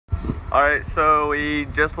Alright, so we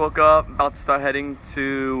just woke up, about to start heading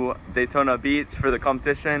to Daytona Beach for the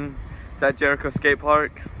competition. It's at Jericho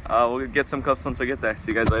Skatepark. We'll get some clips once we get there.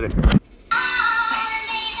 See you guys later.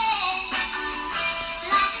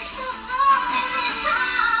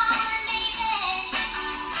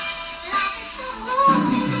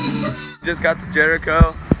 Just got to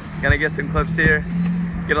Jericho. Gonna get some clips here.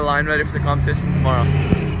 Get a line ready for the competition tomorrow.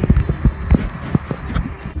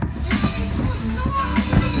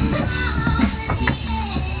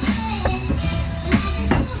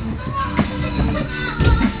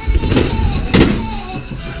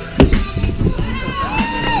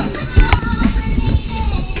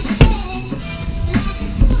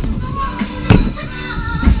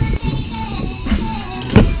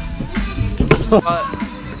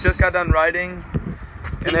 Just got done riding.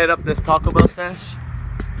 Gonna hit up this Taco Bell sesh.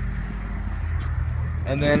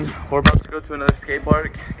 And then we're about to go to another skate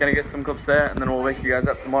park. Gonna get some clips there, and then we'll wake you guys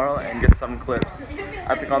up tomorrow and get some clips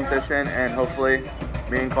at the competition, and hopefully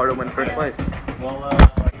me and Carter win first place.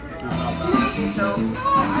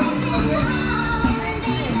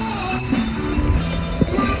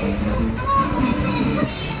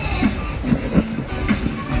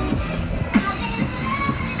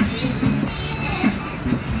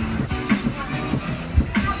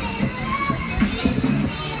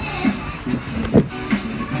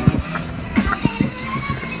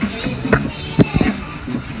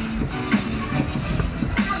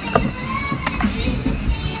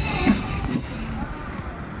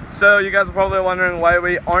 So you guys are probably wondering why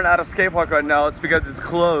we aren't at a skate park right now. It's because it's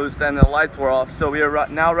closed and the lights were off. So we are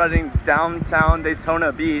now riding downtown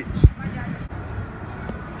Daytona Beach.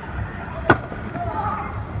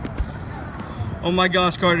 Oh my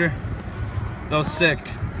gosh, Carter. That was sick.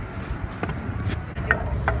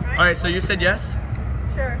 Alright, so you said yes?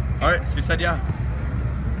 Sure. Alright, so you said yeah.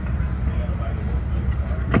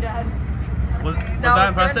 Was that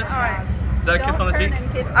impressive? Alright. Is that a kiss on the cheek?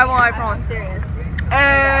 I won't, I promise. Serious.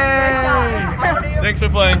 Hey! Thanks for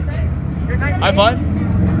playing. High five.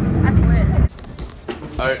 That's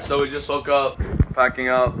lit. Alright, so we just woke up, packing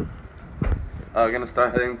up. Gonna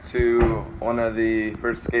start heading to one of the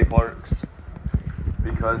first skate parks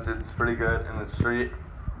because it's pretty good in the street.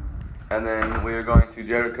 And then we are going to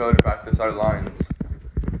Jericho to practice our lines.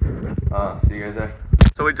 See you guys there.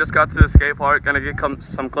 So we just got to the skate park, gonna get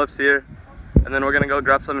some clips here. And then we're gonna go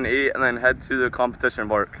grab something to eat and then head to the competition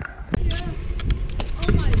park.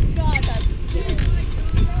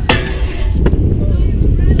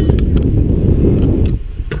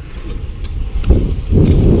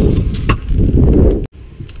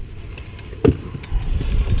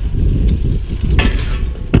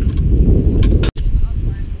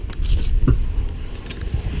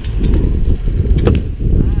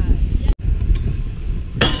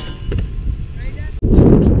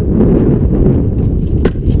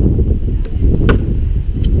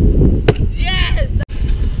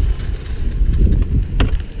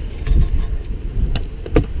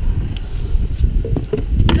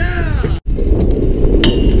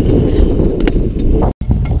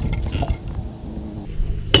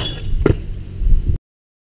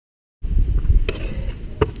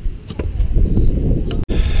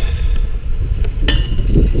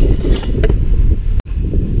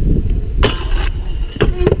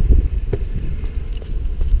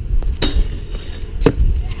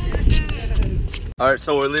 Alright,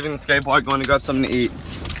 so we're leaving the skate park, going to grab something to eat.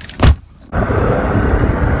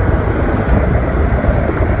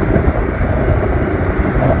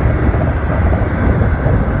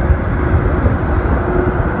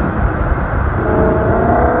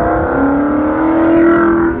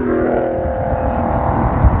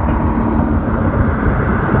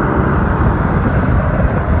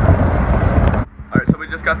 Alright, so we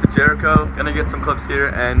just got to Jericho, gonna get some clips here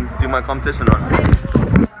and do my competition run.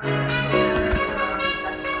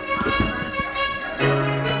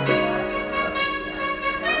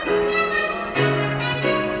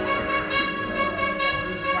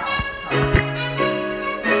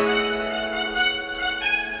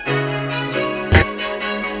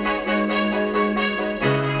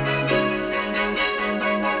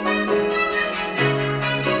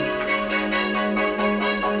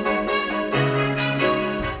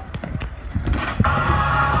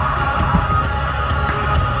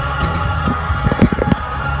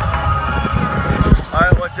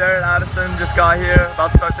 Jared Adelson just got here,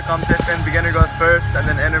 about to start the competition. Beginner goes first, and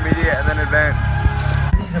then intermediate, and then advanced.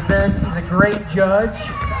 These events, he's a great judge.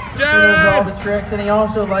 Jared! He knows all the tricks, and he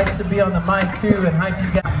also likes to be on the mic too and hype you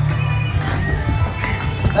guys.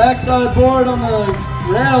 Backside board on the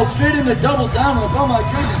rail, straight into double down. Oh my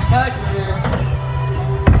goodness, spectacular here.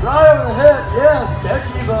 Right over the hip. Yeah,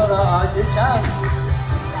 sketchy, but it counts.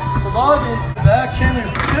 Toboggan. Back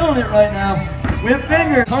Chandler's killing it right now. Whip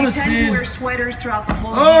finger. Ton of speed. Tend to wear sweaters throughout the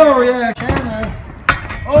whole Oh, yeah. Chandler.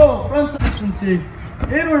 Oh, front consistency.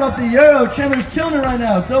 Inward up the euro. Chandler's killing it right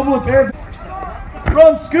now. Double whip air.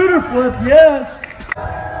 Front scooter flip. Yes.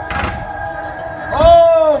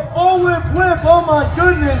 Oh, full whip whip. Oh, my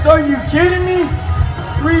goodness. Are you kidding me?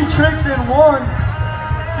 3 tricks in 1.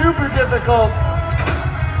 Super difficult.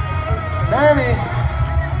 Manny.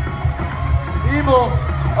 Feeble.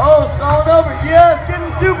 Oh, solid over. Yes, getting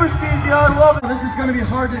super steezy. I love it. This is going to be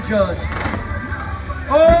hard to judge.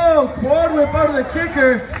 Oh, quad whip out of the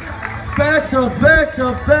kicker. Back to back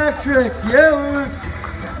tricks. Yeah, Lewis.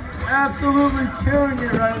 Absolutely killing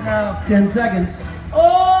it right now. 10 seconds.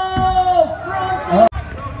 Oh, front side.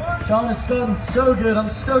 Sean is starting so good. I'm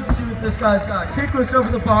stoked to see what this guy's got. Kickless over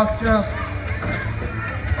the box jump.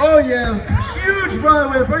 Oh yeah, huge right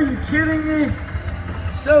whip. Are you kidding me?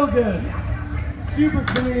 So good. Super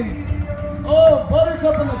clean. Oh,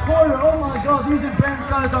 buttercup in the corner. Oh my God, these advanced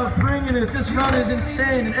guys are bringing it. This run is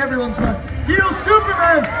insane and everyone's run. Heel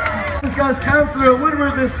Superman. This guy's counselor at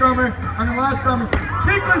Woodward this summer. I mean last summer.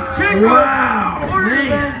 Kickless kick. Wow,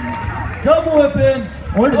 man. Double whip in.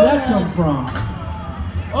 Where did that come from?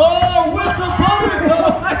 Oh, whip to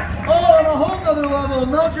buttercup! Oh, on a whole nother level.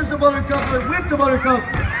 Not just a buttercup, but whip to buttercup.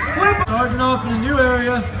 Flip! Starting off in a new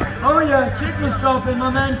area. Oh yeah, kickless drop in, my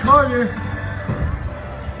man Carter.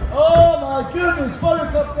 Oh my goodness,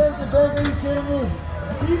 buttercup bent to bend, are you kidding me?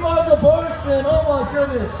 T-bar to bar spin, oh my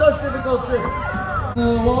goodness, such difficult tricks.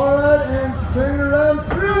 The wall ride and turn around,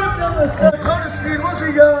 through it down the side. Ton of speed, what's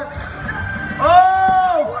he got?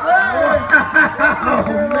 Oh, flag!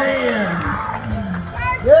 Oh, man.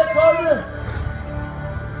 Yeah, Carter.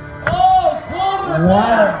 Oh, quad whip.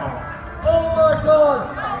 Wow. Oh my God.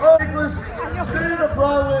 Oh, Nicholas, straight into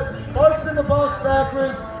fly whip. Bar spin the box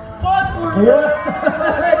backwards. 540. Yeah.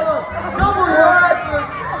 Double Nicholas.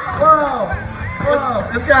 Wow. Wow.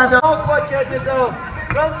 This guy not quite getting it though.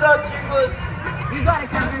 Fronts out, kickless. You got it,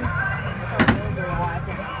 Kevin.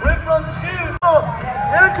 Whip front scoot. Oh,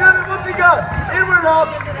 yeah, Kevin, what's he got? Inward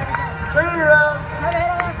up. Turn it around.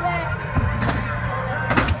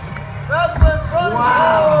 Fast flip front.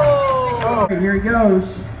 Wow. Oh. Oh, here he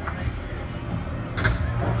goes.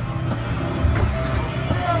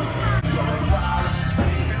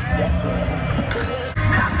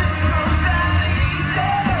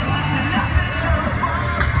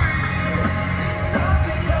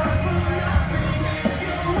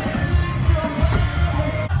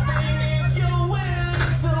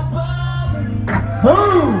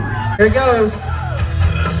 Boom! Here it goes.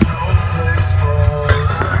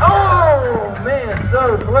 Oh, man,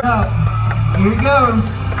 so quick. Here it goes.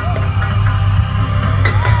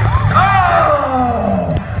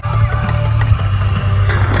 Oh!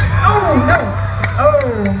 Oh, no!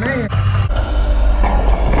 Oh, man.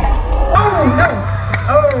 Oh, no!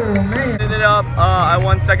 Oh, man. Ended up, I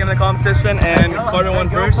won second in the competition and Carter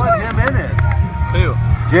won first. Who?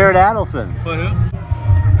 Jared Adelson. Who?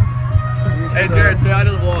 Hey Jared, say hi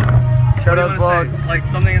to the vlog. Shout out What do you want to say? Like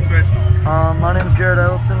something inspirational. My name is Jared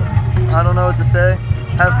Adelson. I don't know what to say.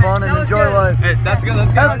 Have fun and enjoy life. Hey, that's good,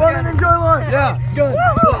 that's good. Have fun and enjoy life. Yeah, good.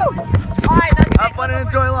 Have fun and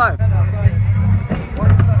enjoy life.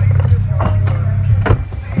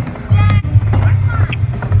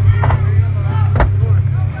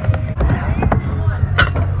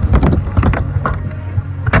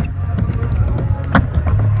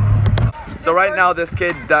 So right now, this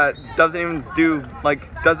kid that doesn't even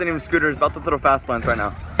scooter is about to throw fast plants right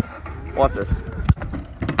now. Watch this.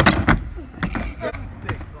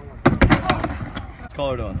 What's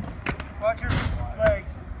Collar doing? Watch your leg.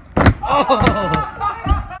 Oh!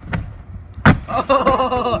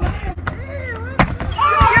 Oh!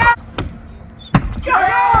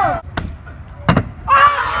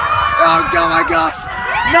 Oh my gosh!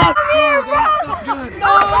 Not good! That was so good!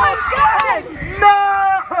 Oh my God! No!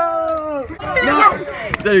 No!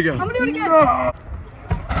 There you go. I'm gonna do it again.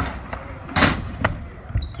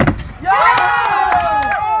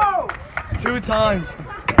 No! 2 times.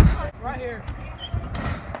 Right here.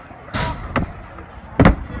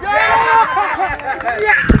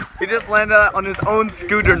 Yeah! He just landed on his own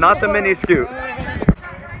scooter, not the mini scoot.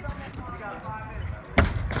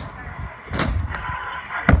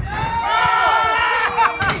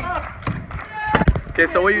 Okay,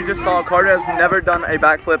 so what you just saw, Carter has never done a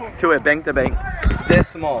backflip to a bank to bank this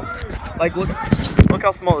small. Like, look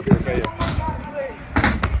how small this is right here.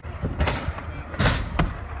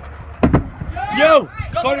 Yo!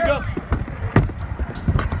 Carter, go!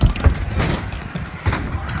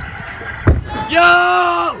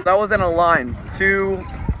 Yo! That was in a line. 2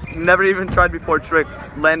 never even tried before tricks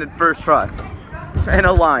landed first try. In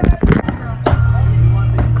a line.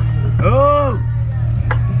 Oh!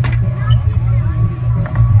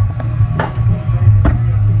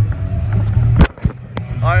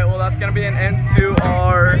 Alright, well that's gonna be an end to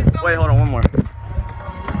our... Wait, hold on, one more.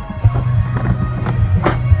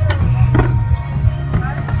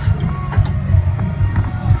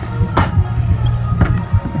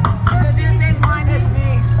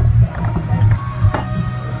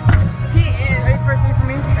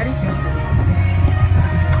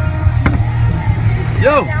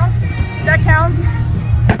 Yo! That counts.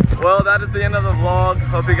 Well, that is the end of the vlog.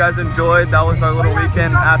 Hope you guys enjoyed. That was our little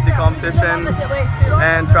weekend at the competition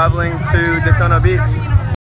and traveling to Daytona Beach.